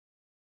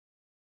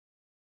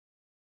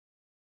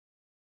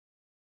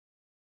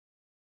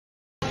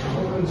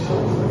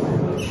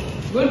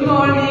Good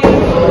morning!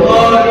 Good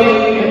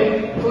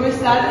morning! Come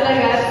state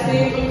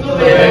ragazzi? Tutto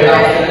bene,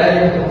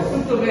 grazie.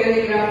 Tutto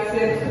bene,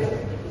 grazie.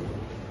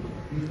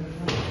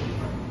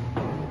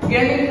 Vi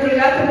hanno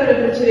interrogato per le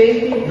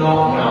precedenti?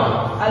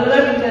 No.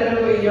 Allora vi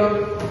interrogo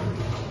io.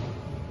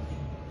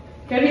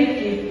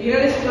 Cavicchi, io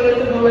adesso ho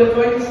letto il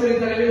PowerPoint su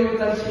Rita Levi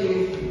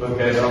Montalcini. Ok,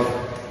 no.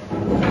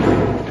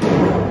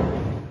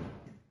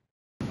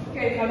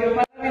 Ok, Fabio,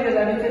 parlami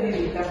della vita di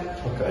Rita.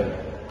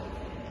 Ok.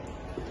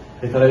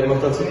 Rita Levi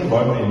Montalcini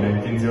born in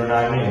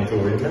 1909 in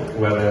Turin,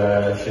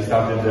 where she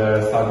started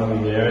studying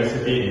in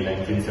university in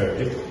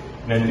 1930.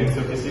 In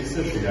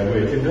 1936 she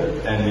graduated,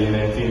 and in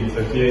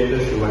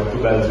 1938 she went to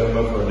Belgium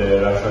for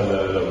the racial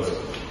laws.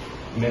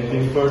 In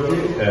 1940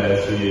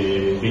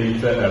 she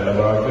built a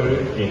laboratory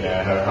in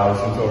her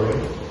house in Turin,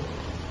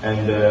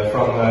 and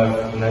from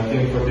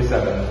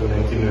 1947 to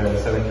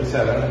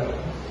 1977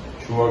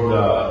 she worked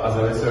as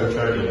a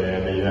researcher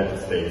in the United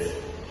States.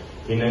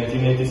 In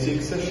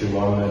 1986 she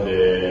won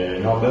the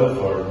Nobel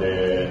for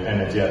the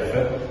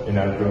NGF in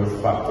her growth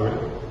factory,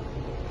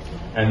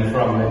 and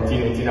from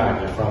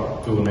 1989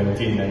 to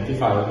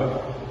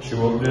 1995 she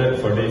worked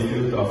for the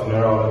Institute of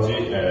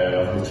Neurology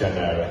of the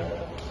CNR.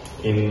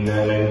 In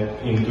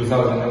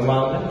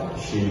 2001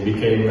 she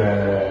became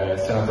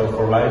Senator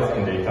for Life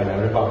in the Italian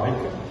Republic,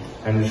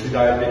 and she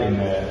died in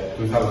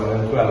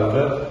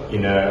 2012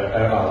 in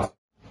her house.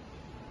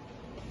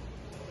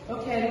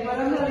 Ok,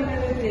 riguardando la linea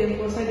del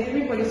tempo, sai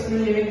dirmi quali sono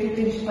gli eventi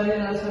principali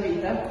della sua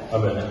vita? Va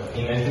bene.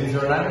 In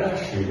 1909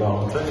 she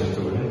launched in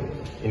Turin.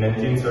 In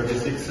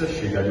 1936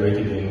 she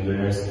graduated in the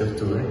University of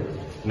Turin.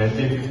 In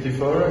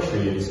 1954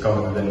 she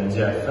discovered the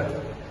NGF,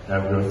 a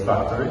growth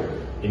factory.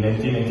 In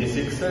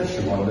 1986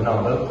 she won the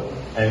Nobel,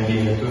 and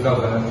in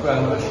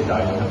 2012 she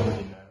died.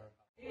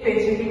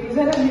 Invece, che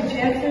cos'è la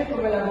NGF e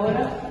come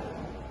lavora?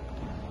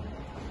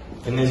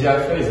 The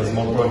NGF is a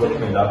small protein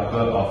made up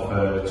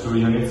of two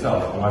units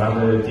of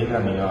 118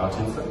 amino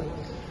acids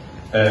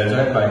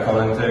joined by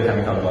covalent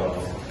chemical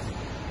bonds.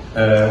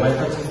 When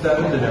touches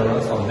them, the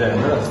neurons of the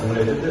embryo are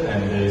stimulated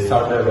and they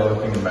start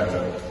developing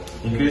better,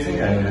 increasing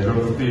the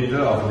growth speed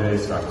of the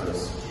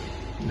structures.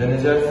 The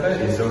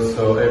NGF is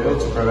also able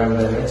to prevent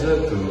damage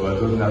to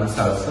duodenal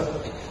cells,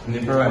 and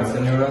it prevents the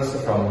neurons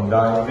from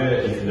dying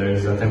if there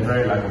is a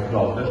temporary lack of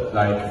blood,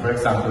 like for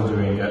example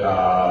during a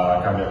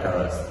cardiac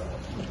arrest.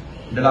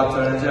 The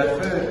lateral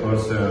NGF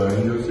also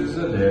induces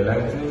the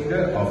lengthening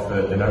of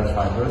the nerve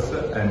fibers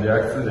and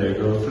directs their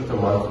growth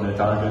towards the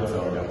target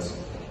organs.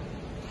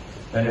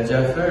 The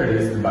NGF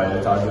released by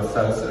the target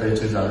cells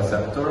reaches a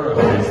receptor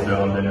based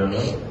on the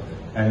neuron,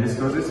 and this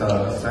causes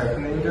a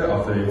strengthening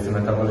of its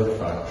metabolic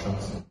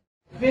functions.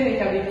 Bene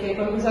Cavicchi,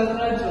 qualcos'altro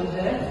da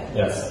aggiungere?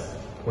 Yes.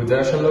 With the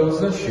racial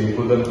laws, she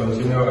couldn't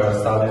continue her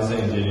studies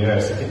in the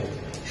university,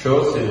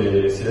 so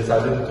she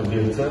decided to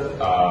build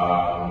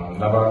a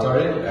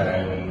laboratory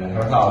in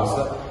her house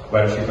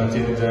where she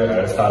continued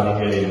her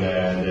studying in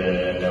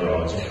the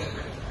neurology.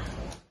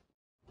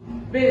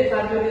 Bene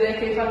Fabio, direi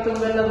che hai fatto un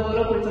bel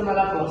lavoro, puoi tornare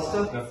a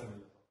posto. Grazie.